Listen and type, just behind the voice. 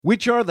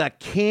Which are the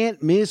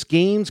can't-miss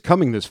games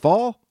coming this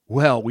fall?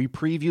 Well, we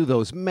preview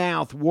those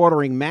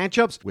mouth-watering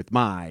matchups with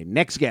my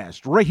next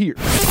guest right here.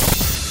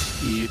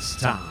 It's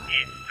time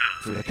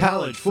for the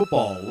College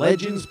Football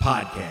Legends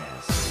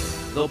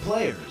Podcast. The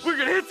players. We're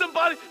going to hit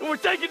somebody, and we're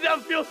taking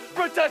downfield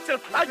for a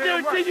touchdown. I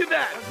guarantee you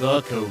that.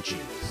 The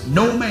coaches.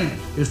 No man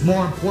is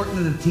more important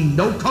than the team.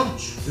 No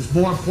coach is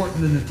more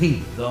important than the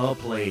team. The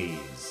plays.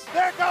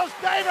 There goes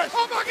Davis.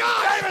 Oh, my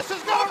God. Davis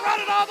is going to run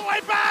it all the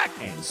way back.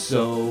 And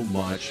so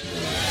much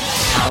more.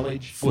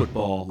 College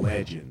Football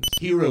Legends.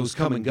 Heroes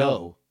come and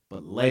go,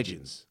 but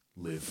legends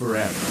live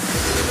forever.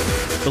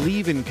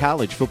 Believe in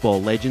College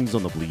Football Legends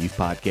on the Believe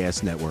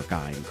Podcast Network.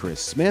 I'm Chris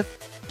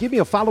Smith. Give me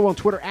a follow on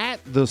Twitter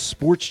at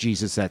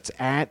TheSportsJesus. That's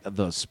at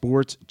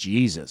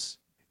TheSportsJesus.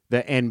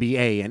 The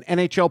NBA and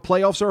NHL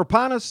playoffs are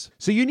upon us,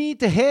 so you need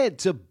to head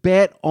to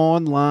Bet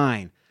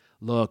Online.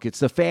 Look, it's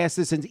the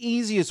fastest and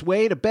easiest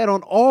way to bet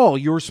on all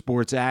your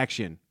sports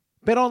action.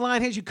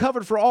 BetOnline has you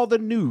covered for all the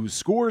news,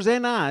 scores,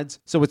 and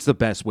odds, so it's the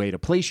best way to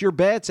place your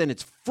bets, and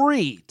it's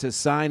free to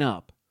sign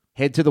up.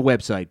 Head to the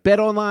website,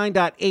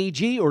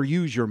 betonline.ag, or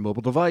use your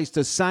mobile device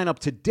to sign up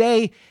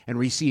today and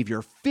receive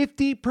your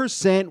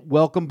 50%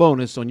 welcome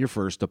bonus on your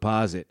first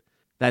deposit.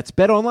 That's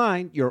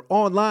BetOnline, your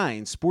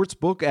online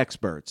sportsbook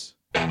experts.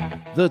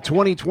 The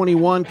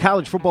 2021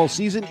 college football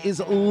season is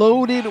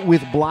loaded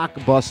with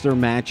blockbuster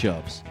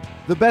matchups.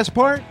 The best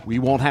part? We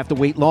won't have to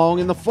wait long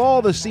in the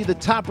fall to see the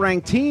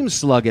top-ranked teams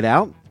slug it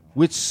out.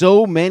 With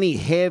so many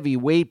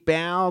heavyweight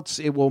bouts,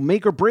 it will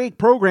make or break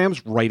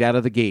programs right out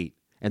of the gate.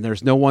 And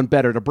there's no one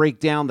better to break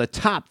down the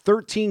top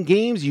 13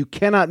 games you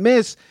cannot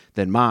miss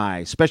than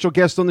my special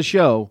guest on the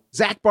show,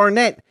 Zach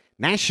Barnett,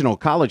 national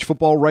college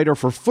football writer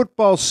for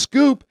Football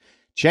Scoop.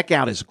 Check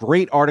out his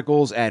great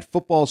articles at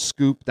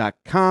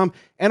footballscoop.com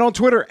and on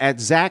Twitter at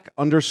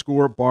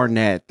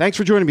Zach_Barnett. Thanks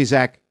for joining me,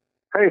 Zach.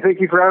 Hey,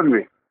 thank you for having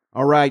me.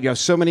 All right, you have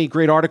so many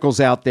great articles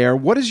out there.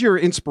 What is your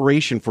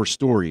inspiration for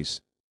stories?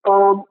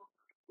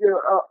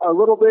 A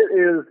little bit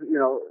is,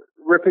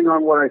 ripping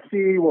on what I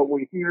see, what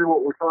we hear,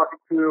 what we're talking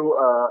to,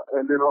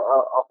 and then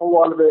a whole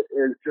lot of it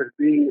is just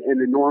being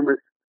an enormous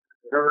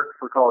nerd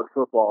for college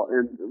football.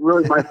 And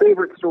really, my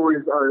favorite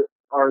stories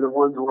are the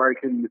ones where I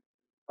can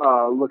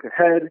look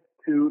ahead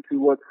to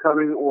what's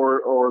coming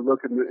or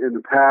look in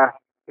the past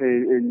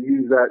and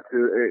use that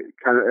to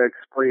kind of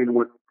explain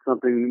what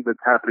something that's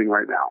happening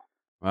right now.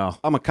 Well,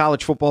 I'm a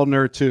college football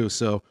nerd too,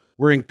 so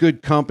we're in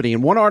good company.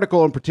 And one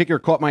article in particular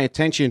caught my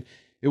attention.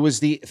 It was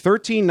the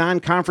 13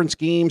 non-conference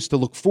games to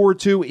look forward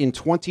to in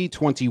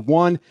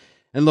 2021.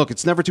 And look,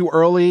 it's never too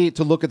early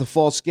to look at the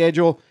fall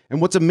schedule. And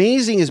what's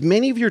amazing is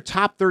many of your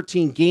top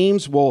 13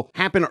 games will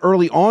happen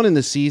early on in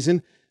the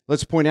season.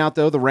 Let's point out,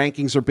 though, the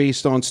rankings are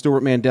based on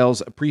Stuart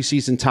Mandel's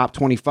preseason top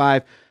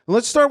 25. And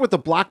let's start with the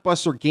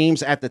blockbuster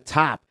games at the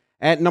top.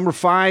 At number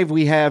 5,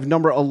 we have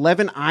number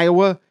 11,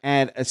 Iowa,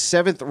 at a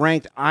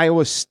 7th-ranked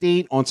Iowa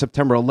State on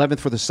September 11th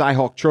for the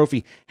Cy-Hawk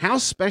Trophy. How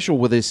special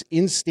will this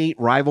in-state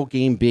rival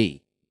game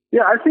be?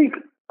 Yeah, I think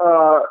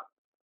on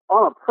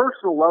a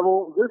personal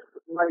level, this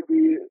might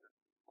be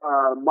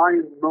my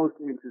most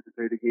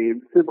anticipated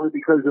game simply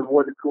because of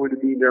what it's going to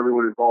mean to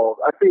everyone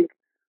involved. I think,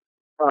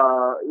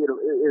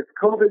 if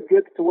COVID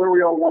gets to where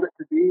we all want it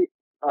to be,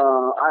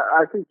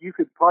 I think you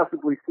could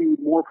possibly see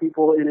more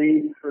people in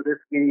Ames for this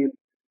game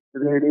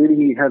than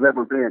any have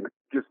ever been,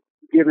 just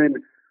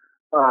given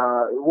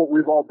what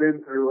we've all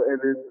been through and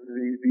then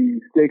the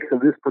stakes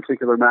of this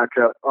particular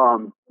matchup.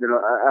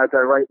 As I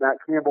write, Matt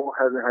Campbell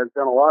has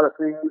done a lot of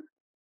things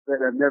that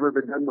have never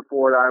been done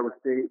before at Iowa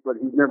State, but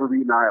he's never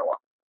beaten Iowa.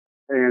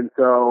 And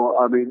so,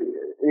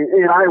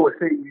 in Iowa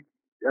State,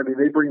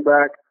 they bring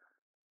back,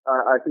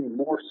 I think,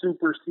 more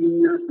super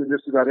seniors than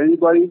just about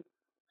anybody.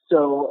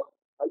 So,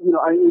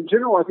 in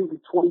general, I think the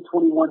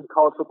 2021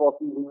 college football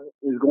season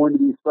is going to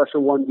be a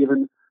special one,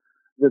 given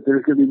that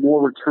there's going to be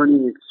more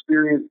returning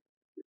experience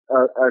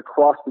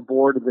across the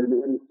board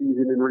than any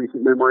season in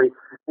recent memory,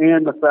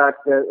 and the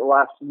fact that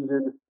last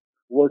season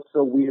was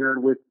so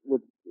weird with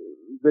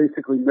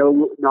basically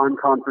no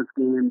non-conference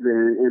games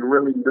and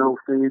really no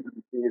fans in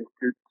the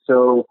stands.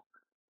 So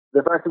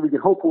the fact that we can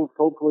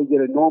hopefully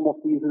get a normal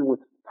season with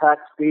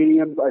packed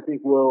stadiums, I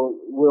think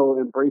we'll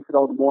embrace it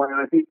all the more.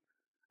 And I think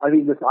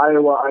this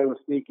Iowa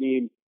State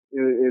game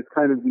is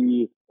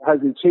has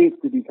a chance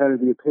to be kind of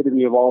the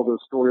epitome of all those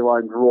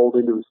storylines rolled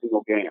into a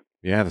single game.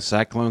 Yeah, the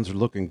Cyclones are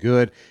looking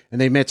good, and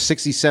they met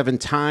 67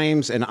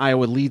 times, and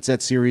Iowa leads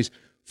that series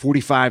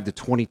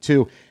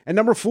 45-22. And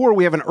number 4,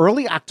 we have an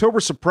early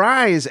October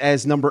surprise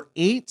as number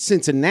 8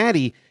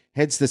 Cincinnati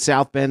heads to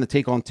South Bend to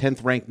take on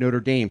 10th-ranked Notre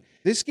Dame.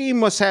 This game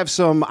must have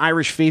some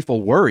Irish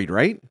faithful worried,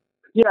 right?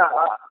 Yeah,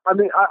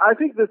 I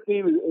think this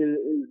game is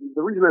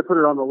the reason I put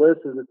it on the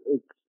list is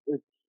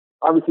it's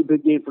obviously a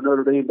big game for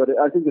Notre Dame, but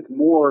I think it's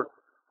more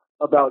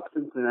about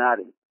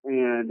Cincinnati.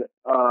 And,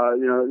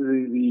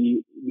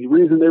 the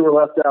reason they were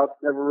left out,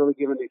 never really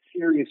given a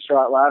serious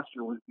shot last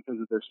year was because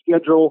of their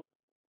schedule.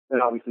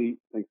 And obviously,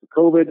 thanks to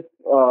COVID,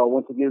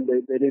 once again,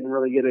 they didn't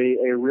really get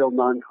a real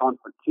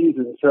non-conference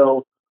season.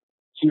 So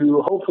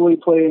to hopefully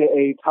play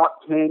a top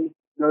 10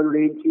 Notre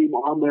Dame team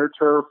on their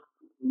turf.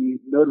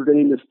 Notre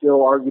Dame is still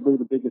arguably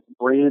the biggest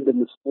brand in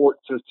the sport.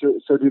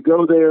 So to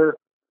go there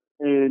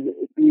and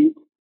beat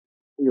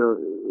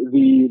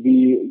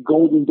the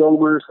Golden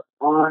Domers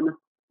on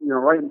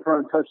right in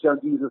front of touchdown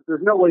Jesus,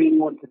 there's no way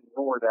anyone can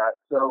ignore that.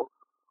 So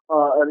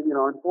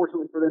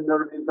unfortunately for them,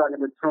 Notre Dame's not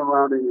going to turn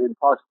around and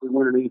possibly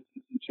win an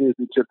ACC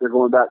championship. They're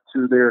going back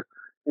to their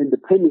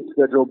independent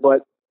schedule,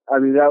 but I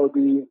mean, that would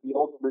be the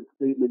ultimate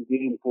statement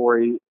game for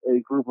a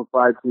group of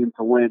 5 teams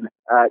to win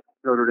at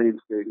Notre Dame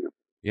Stadium.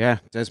 Yeah,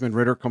 Desmond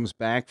Ridder comes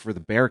back for the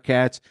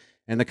Bearcats.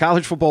 And the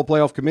College Football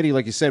Playoff Committee,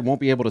 like you said,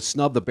 won't be able to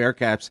snub the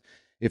Bearcats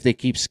if they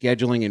keep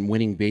scheduling and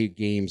winning big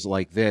games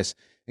like this.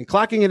 And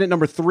clocking in at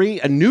number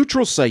 3, a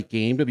neutral site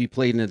game to be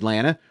played in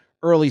Atlanta.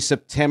 Early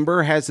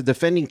September has the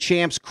defending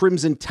champs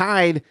Crimson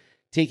Tide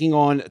taking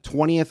on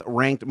 20th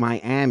ranked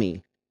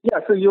Miami. Yeah,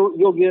 so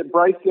you'll get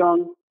Bryce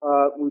Young.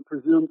 We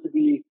presume to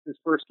be his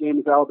first game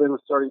as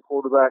Alabama's starting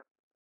quarterback.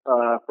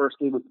 First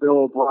game with Bill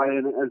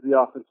O'Brien as the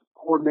offensive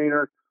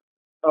coordinator.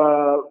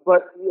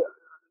 But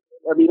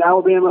I mean,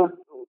 Alabama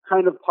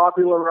kind of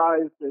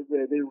popularized. They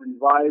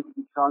revived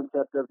the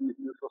concept of these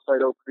neutral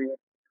site openings,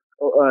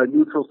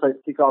 neutral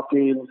site kickoff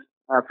games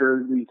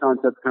after the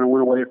concept kind of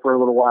went away for a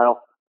little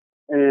while.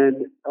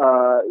 And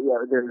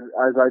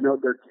as I know,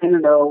 they're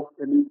 10-0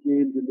 in these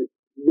games, and it's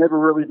never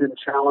really been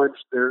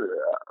challenged.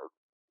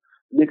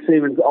 Nick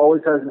Saban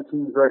always has his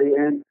teams ready,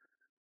 and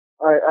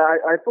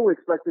I fully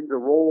expect him to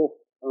roll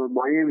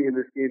Miami in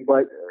this game.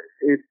 But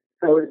it's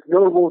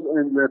notable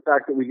in the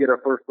fact that we get our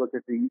first look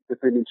at the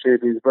defending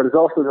champions, but it's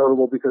also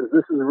notable because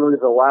this is really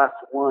the last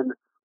one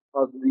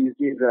of these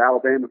games that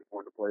Alabama is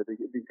going to play.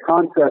 The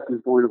concept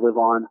is going to live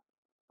on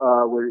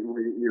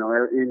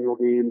with annual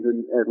games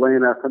in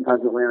Atlanta.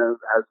 Sometimes Atlanta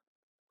has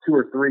 2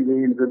 or 3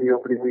 games in the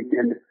opening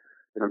weekend.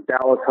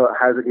 Dallas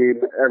has a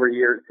game every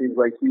year. It seems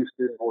like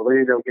Houston,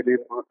 Orlando get in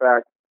on the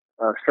fact.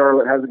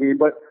 Charlotte has a game,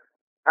 but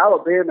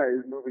Alabama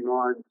is moving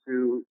on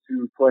to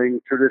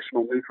playing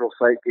traditional neutral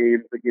site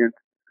games against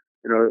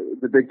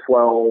the Big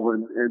 12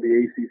 and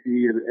the ACC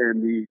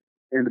and the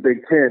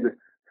Big 10.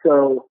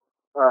 So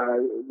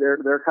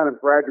they're kind of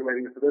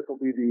graduating. So this will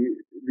be the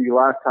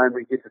last time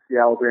we get to see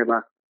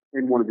Alabama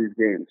in one of these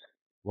games.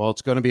 Well,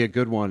 it's going to be a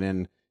good one,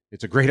 and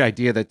it's a great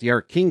idea that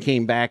Derek King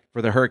came back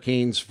for the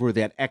Hurricanes for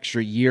that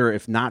extra year,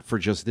 if not for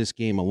just this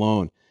game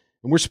alone.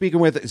 And we're speaking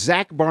with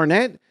Zach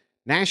Barnett,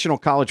 national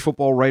college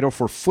football writer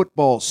for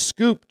Football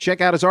Scoop. Check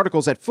out his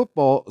articles at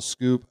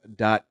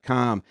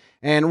footballscoop.com.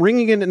 And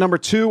ringing in at number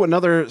 2,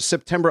 another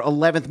September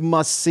 11th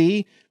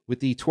must-see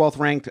with the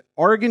 12th-ranked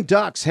Oregon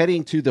Ducks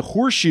heading to the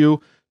Horseshoe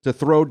to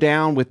throw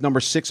down with number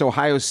 6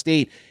 Ohio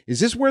State.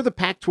 Is this where the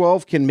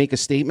Pac-12 can make a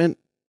statement?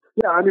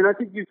 Yeah, I mean, I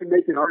think you can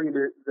make an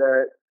argument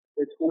that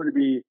it's going to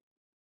be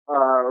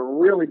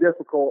really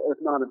difficult, if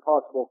not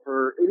impossible,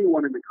 for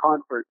anyone in the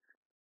conference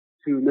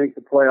to make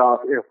the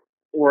playoff if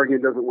Oregon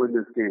doesn't win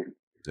this game.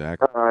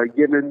 Exactly.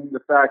 Given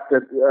the fact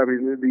that, I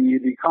mean,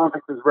 the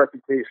conference's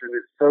reputation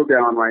is so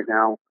down right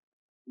now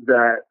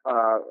that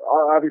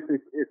obviously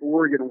if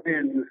Oregon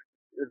wins,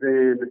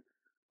 then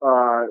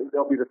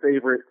they'll be the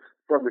favorites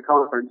from the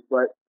conference.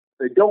 But if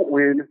they don't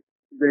win,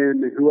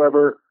 then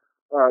whoever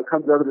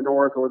comes out of the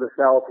North or the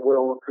South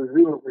will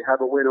presumably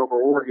have a win over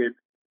Oregon,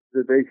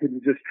 that they can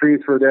just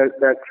transfer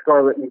that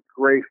scarlet and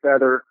gray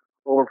feather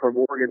over from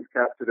Oregon's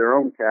cap to their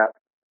own cap.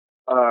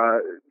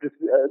 It's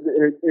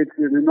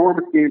an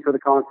enormous game for the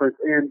conference,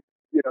 and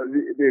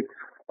it's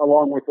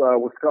along with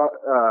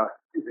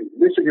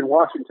Michigan,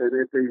 Washington.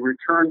 It's a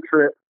return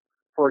trip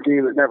for a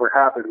game that never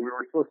happened. We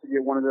were supposed to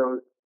get one of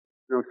those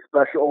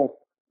special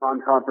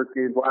non-conference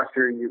games last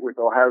year with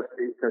Ohio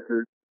State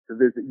to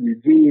visit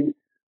Eugene,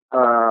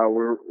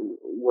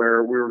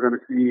 where we were going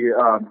to see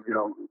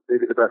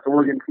maybe the best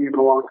Oregon team in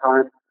a long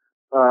time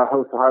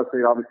host Ohio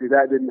State. Obviously,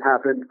 that didn't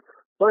happen,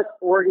 but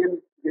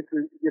Oregon gets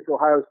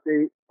Ohio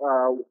State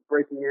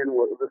breaking in.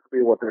 This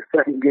will be their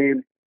second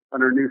game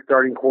under a new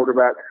starting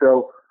quarterback.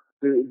 So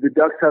the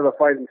Ducks have a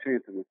fighting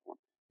chance in this one.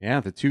 Yeah,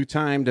 the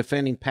 2-time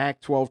defending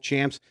Pac-12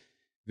 champs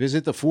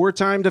visit the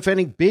 4-time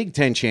defending Big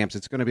Ten champs.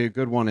 It's going to be a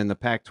good one, in the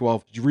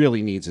Pac-12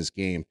 really needs this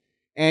game.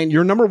 And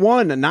your number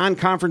 1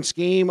 non-conference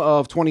game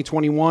of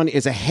 2021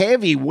 is a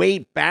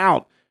heavyweight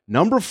bout.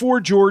 Number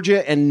 4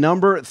 Georgia and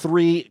number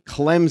 3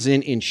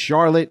 Clemson in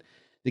Charlotte.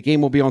 The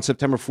game will be on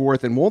September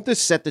 4th. And won't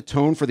this set the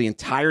tone for the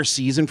entire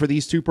season for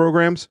these two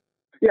programs?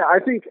 Yeah, I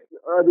think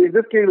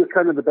this game is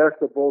kind of the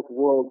best of both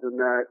worlds in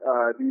that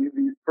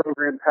these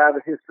programs have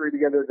a history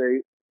together.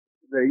 They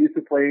used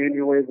to play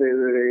annually.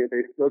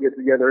 They still get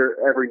together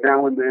every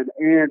now and then,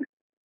 and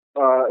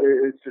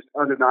it's just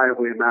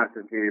undeniably a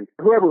massive game.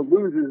 Whoever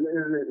loses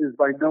is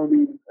by no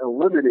means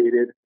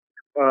eliminated,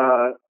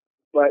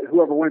 but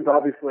whoever wins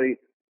obviously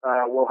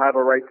will have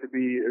a right to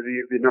be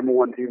the number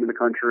 1 team in the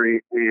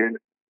country and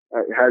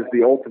has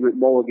the ultimate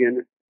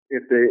mulligan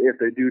if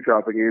they do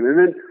drop a game. And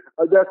then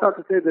that's not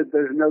to say that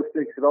there's no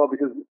stakes at all,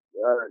 because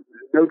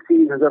no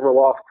team has ever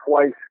lost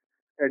twice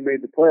and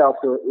made the playoffs.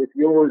 So if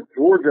you're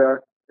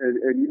Georgia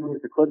and you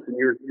lose to Clemson,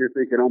 you're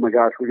thinking, oh my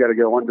gosh, we got to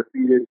go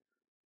undefeated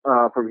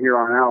from here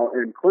on out.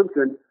 And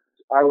Clemson,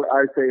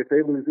 I'd say if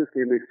they lose this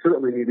game, they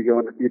certainly need to go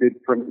undefeated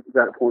from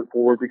that point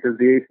forward because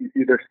the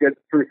ACC, their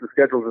strength of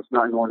schedule is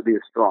not going to be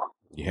as strong.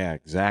 Yeah,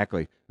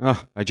 exactly.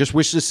 I just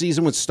wish the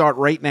season would start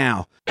right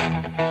now.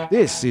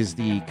 This is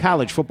the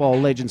College Football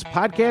Legends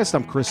podcast.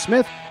 I'm Chris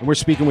Smith, and we're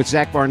speaking with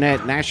Zach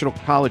Barnett, national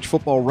college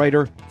football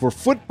writer for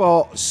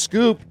Football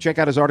Scoop. Check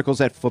out his articles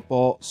at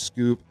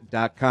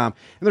footballscoop.com.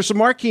 And there's some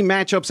marquee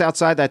matchups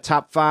outside that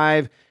top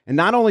 5. And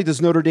not only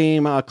does Notre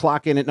Dame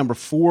clock in at number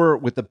 4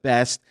 with the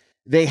best,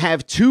 they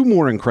have 2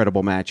 more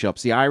incredible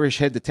matchups. The Irish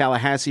head to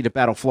Tallahassee to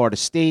battle Florida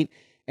State.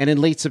 And in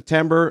late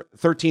September,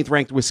 13th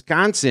ranked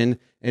Wisconsin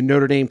and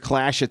Notre Dame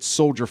clash at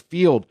Soldier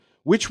Field.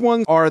 Which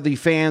ones are the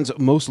fans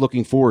most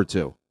looking forward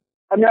to?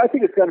 I mean, I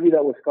think it's got to be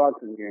that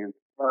Wisconsin game.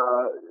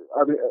 I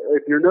mean,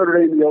 if you're Notre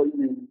Dame,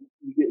 you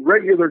get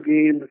regular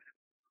games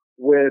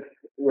with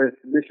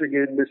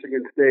Michigan,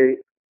 Michigan State,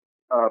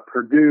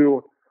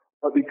 Purdue,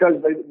 because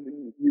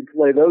you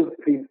play those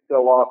teams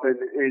so often,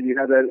 and you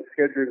have that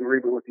scheduling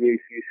agreement with the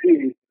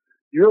ACC.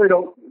 You really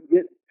don't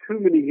get too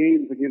many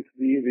games against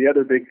the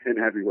other Big Ten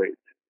heavyweights.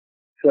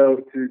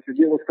 So to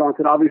get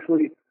Wisconsin,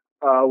 obviously,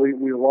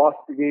 we lost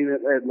the game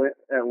at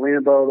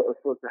Lambeau that was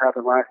supposed to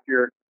happen last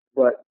year,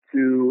 but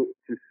to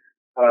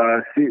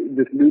see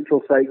this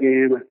neutral site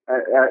game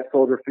at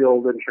Soldier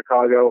Field in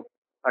Chicago,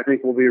 I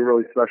think will be a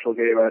really special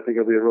game. I think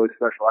it'll be a really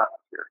special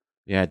atmosphere.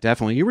 Yeah,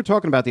 definitely. You were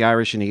talking about the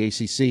Irish and the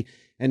ACC,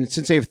 and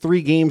since they have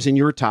 3 games in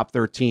your top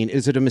 13,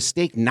 is it a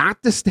mistake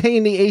not to stay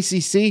in the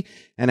ACC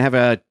and have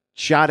a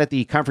shot at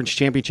the conference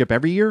championship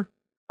every year?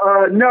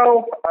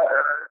 No.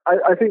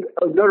 I think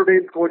Notre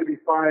Dame's going to be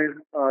fine.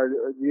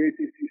 The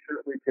ACC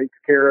certainly takes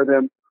care of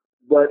them,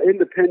 but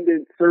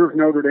independent serves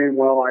Notre Dame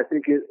well. I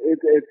think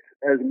it's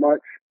as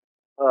much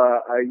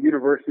a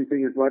university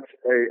thing as much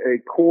a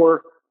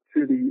core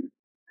to the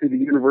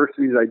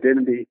university's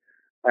identity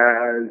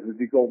as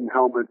the Golden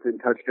Helmets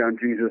and Touchdown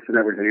Jesus and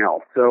everything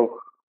else. So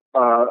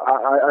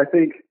I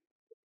think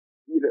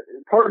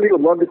part of me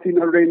would love to see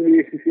Notre Dame in the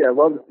ACC. I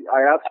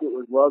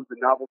absolutely loved the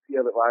novelty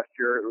of it last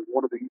year. It was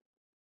one of the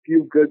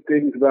few good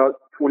things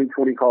about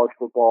 2020 college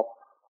football,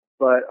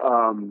 but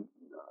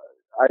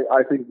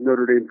I think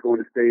Notre Dame's going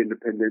to stay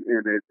independent,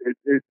 and it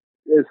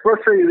as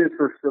frustrating as it is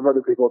for some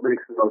other people, it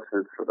makes the most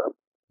sense for them.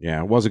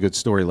 Yeah, it was a good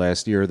story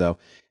last year, though.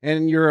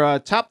 And your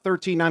top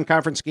 13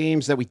 non-conference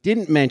games that we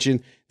didn't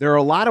mention, there are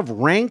a lot of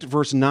ranked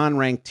versus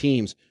non-ranked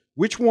teams.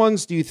 Which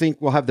ones do you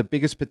think will have the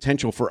biggest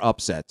potential for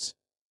upsets?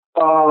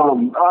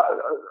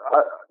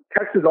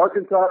 Texas,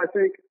 Arkansas, I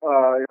think.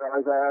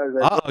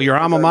 Your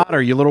alma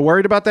mater. You a little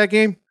worried about that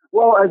game?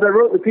 Well, as I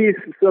wrote the piece,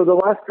 so the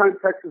last time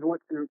Texas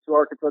went to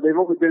Arkansas, they've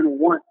only been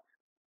once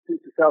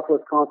since the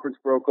Southwest Conference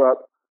broke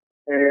up.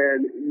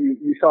 And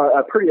you saw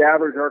a pretty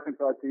average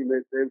Arkansas team.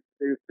 They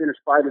finished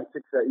 5-6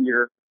 that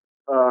year.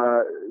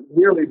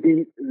 Nearly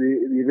beat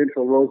the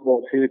eventual Rose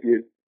Bowl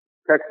champion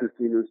Texas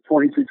team. It was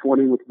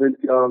 22-20 with Vince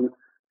Young,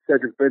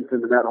 Cedric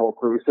Benson, and that whole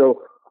crew.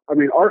 So, I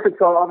mean,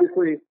 Arkansas,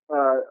 obviously,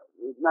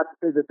 not to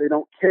say that they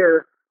don't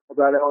care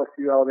about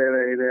LSU, Alabama,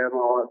 A&M,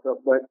 all that stuff,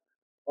 but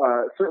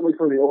certainly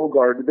for the old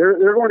guard,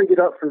 they're going to get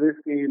up for this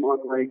game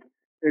unlike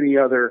any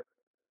other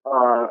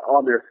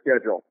on their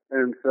schedule.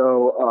 And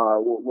so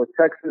with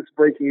Texas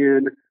breaking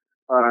in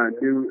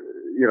new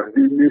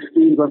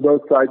schemes on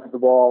both sides of the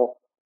ball,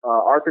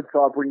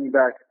 Arkansas bringing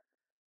back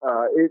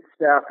its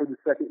staff for the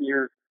second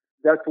year,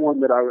 that's one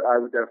that I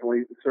would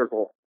definitely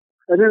circle.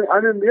 And then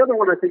the other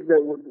one I think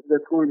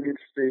that's going to be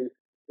interesting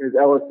is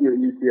LSU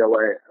and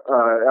UCLA.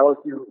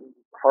 LSU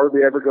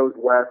hardly ever goes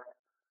west.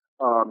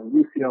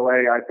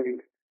 UCLA, I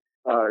think,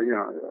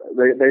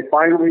 they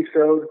finally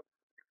showed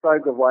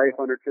signs of life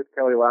under Chip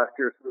Kelly last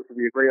year, so this will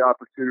be a great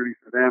opportunity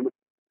for them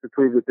to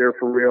prove that they're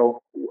for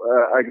real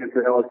against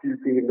the LSU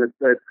team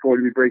that's going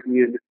to be breaking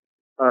in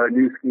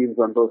new schemes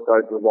on both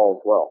sides of the ball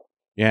as well.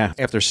 Yeah,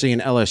 after seeing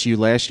LSU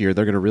last year,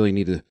 they're going to really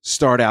need to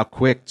start out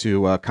quick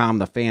to calm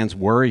the fans'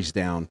 worries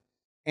down.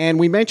 And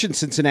we mentioned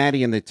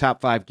Cincinnati in the top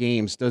 5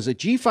 games. Does a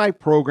G5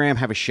 program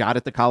have a shot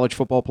at the college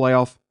football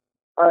playoff?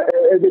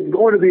 If it's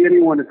going to be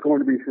anyone, it's going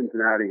to be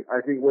Cincinnati.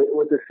 I think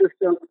with the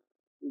system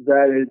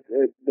that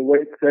the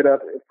way it's set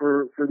up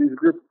for these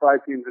group of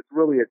 5 teams, it's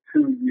really a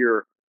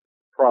 2-year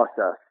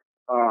process.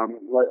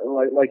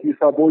 Like you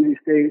saw Boise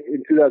State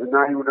in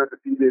 2009 when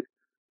undefeated,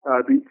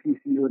 beat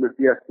TCU in the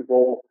Fiesta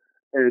Bowl,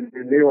 and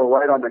they were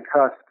right on the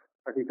cusp.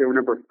 I think they were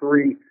number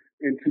 3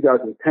 in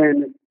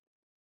 2010.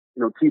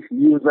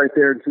 TCU was right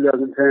there in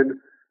 2010,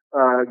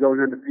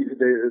 going undefeated.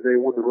 They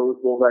won the Rose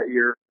Bowl that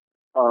year.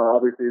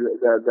 Obviously,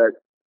 that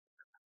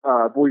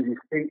Boise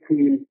State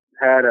team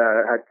had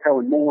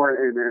Kellen Moore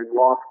and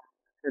lost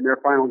in their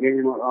final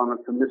game on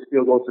some missed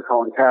field goals to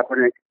Colin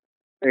Kaepernick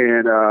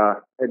and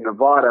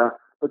Nevada.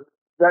 But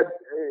that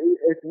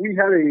if we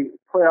had a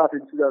playoff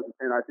in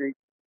 2010, I think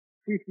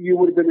TCU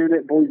would have been in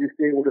it. Boise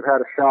State would have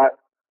had a shot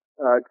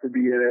to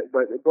be in it.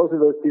 But both of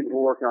those teams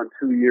were working on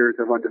 2 years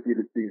of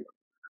undefeated seasons.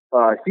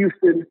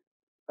 Houston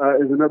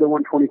is another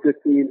one,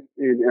 2016.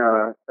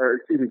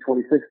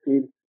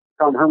 2016.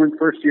 Tom Herman's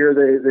first year,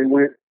 they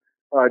went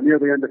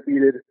nearly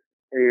undefeated.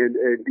 and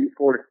beat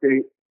Florida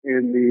State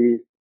in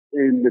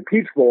the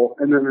Peach Bowl,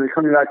 and then they're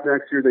coming back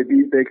next year. They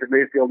beat Baker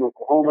Mayfield in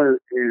Oklahoma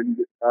in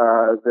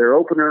their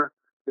opener.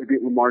 They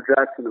beat Lamar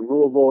Jackson in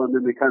Louisville, and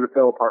then they kind of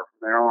fell apart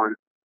from there on.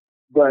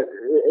 But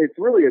it's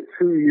really a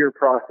 2-year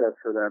process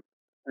for them,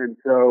 and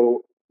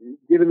so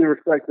given the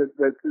respect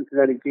that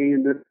Cincinnati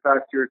gained this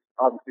past year, it's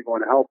obviously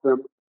going to help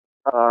them.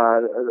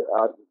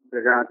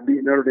 They're going to have to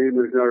beat Notre Dame.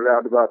 There's no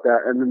doubt about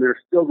that. And then they're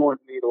still going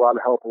to need a lot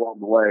of help along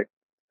the way.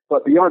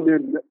 But beyond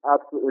them,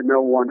 absolutely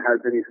no one has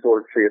any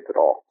sort of chance at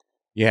all.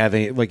 Yeah,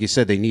 they, like you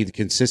said, they need the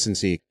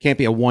consistency. It can't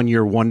be a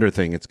one-year wonder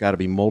thing. It's got to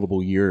be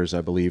multiple years, I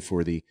believe,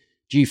 for the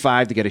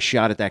G5 to get a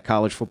shot at that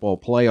college football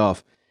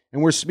playoff.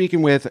 And we're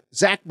speaking with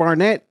Zach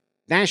Barnett,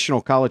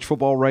 national college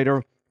football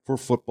writer for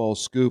Football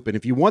Scoop. And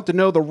if you want to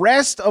know the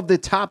rest of the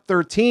top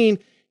 13,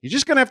 you're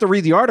just going to have to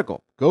read the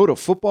article. Go to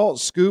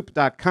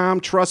footballscoop.com.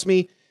 Trust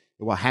me,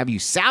 it will have you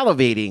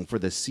salivating for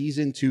the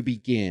season to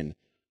begin.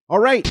 All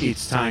right,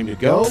 it's time to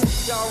go.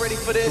 Y'all ready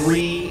for this?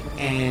 3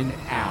 and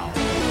out.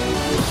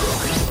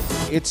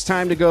 It's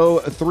time to go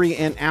 3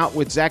 and out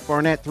with Zach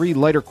Barnett. 3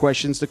 lighter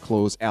questions to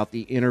close out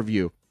the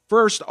interview.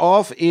 First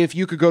off, if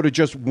you could go to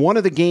just one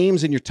of the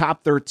games in your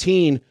top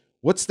 13,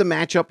 what's the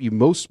matchup you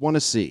most want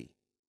to see?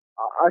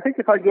 I think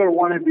if I go to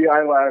one, it'd be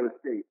Iowa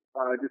State.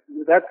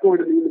 That's going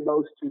to mean the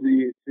most to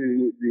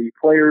the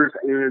players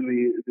and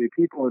the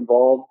people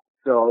involved.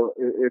 So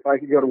if I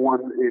could go to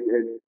one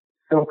and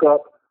soak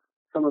up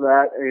some of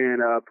that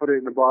and put it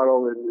in a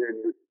bottle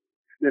and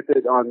sniff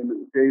it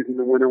on days in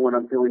the winter when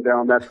I'm feeling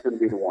down, that's going to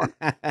be the one.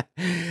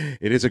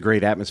 It is a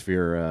great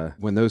atmosphere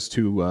when those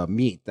two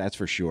meet, that's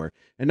for sure.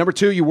 And number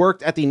 2, you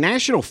worked at the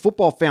National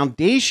Football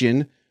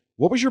Foundation.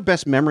 What was your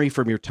best memory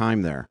from your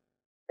time there?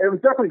 It was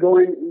definitely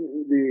going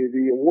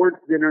the awards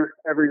dinner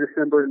every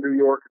December in New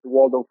York at the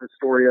Waldorf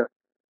Astoria.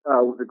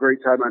 Was a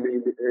great time. I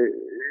mean,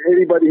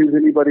 anybody who's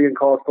anybody in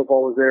college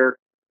football was there.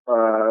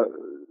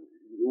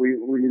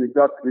 We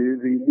induct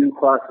the new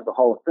class of the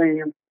Hall of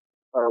Fame.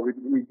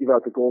 We give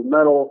out the gold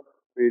medal.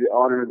 We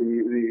honor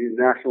the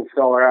national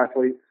scholar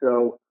athletes.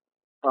 So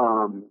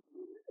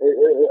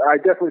I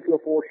definitely feel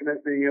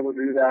fortunate being able to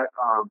do that.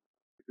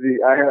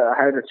 I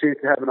had a chance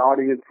to have an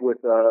audience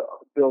with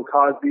Bill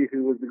Cosby,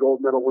 who was the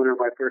gold medal winner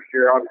my first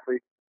year.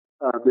 Obviously,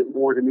 a bit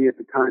more to me at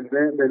the time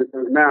then than it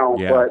does now.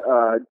 Yeah. But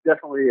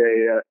definitely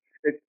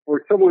it's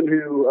for someone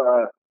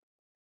who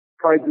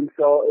prides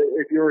himself.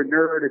 If you're a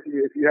nerd, if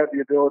you have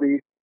the ability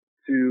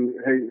to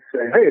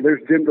say, hey,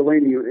 there's Jim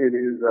Delaney in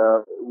his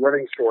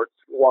running shorts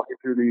walking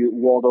through the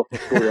Waldorf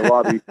Astoria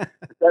lobby.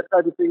 That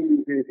type of thing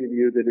means anything to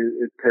you, that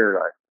is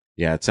paradise.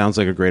 Yeah, it sounds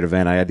like a great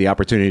event. I had the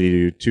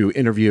opportunity to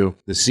interview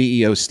the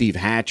CEO, Steve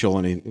Hatchell,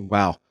 and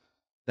wow,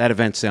 that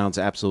event sounds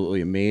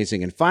absolutely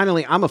amazing. And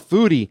finally, I'm a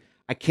foodie.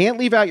 I can't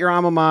leave out your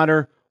alma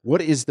mater.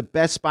 What is the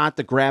best spot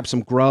to grab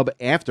some grub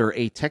after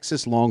a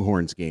Texas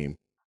Longhorns game?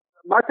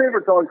 My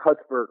favorite's always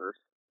Hut's Burgers.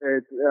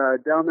 It's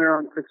down there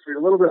on 6th Street,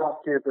 a little bit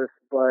off campus,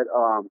 but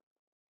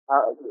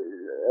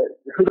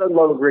who doesn't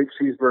love a great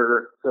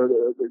cheeseburger? So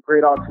the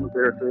great options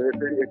there. So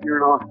if you're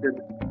in Austin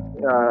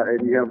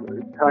and you have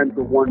time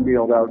for one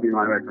meal, that would be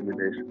my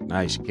recommendation.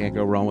 Nice. You can't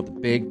go wrong with a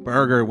big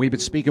burger. We've been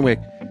speaking with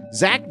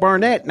Zach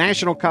Barnett,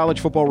 national college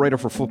football writer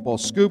for Football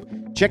Scoop.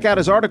 Check out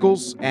his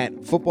articles at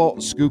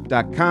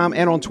footballscoop.com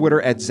and on Twitter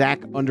at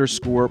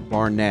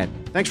Zach_Barnett.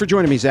 Thanks for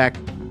joining me, Zach.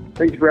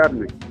 Thanks for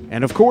having me.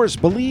 And of course,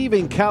 Believe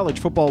in College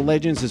Football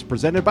Legends is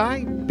presented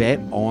by Bet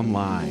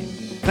Online.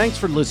 Thanks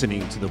for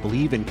listening to the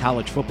Believe in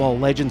College Football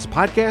Legends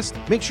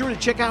podcast. Make sure to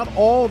check out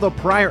all the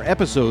prior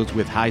episodes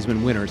with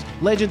Heisman winners,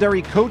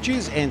 legendary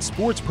coaches, and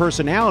sports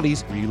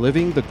personalities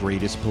reliving the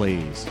greatest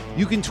plays.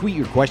 You can tweet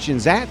your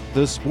questions at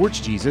The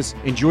Sports Jesus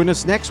and join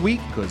us next week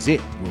because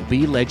it will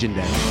be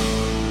legendary.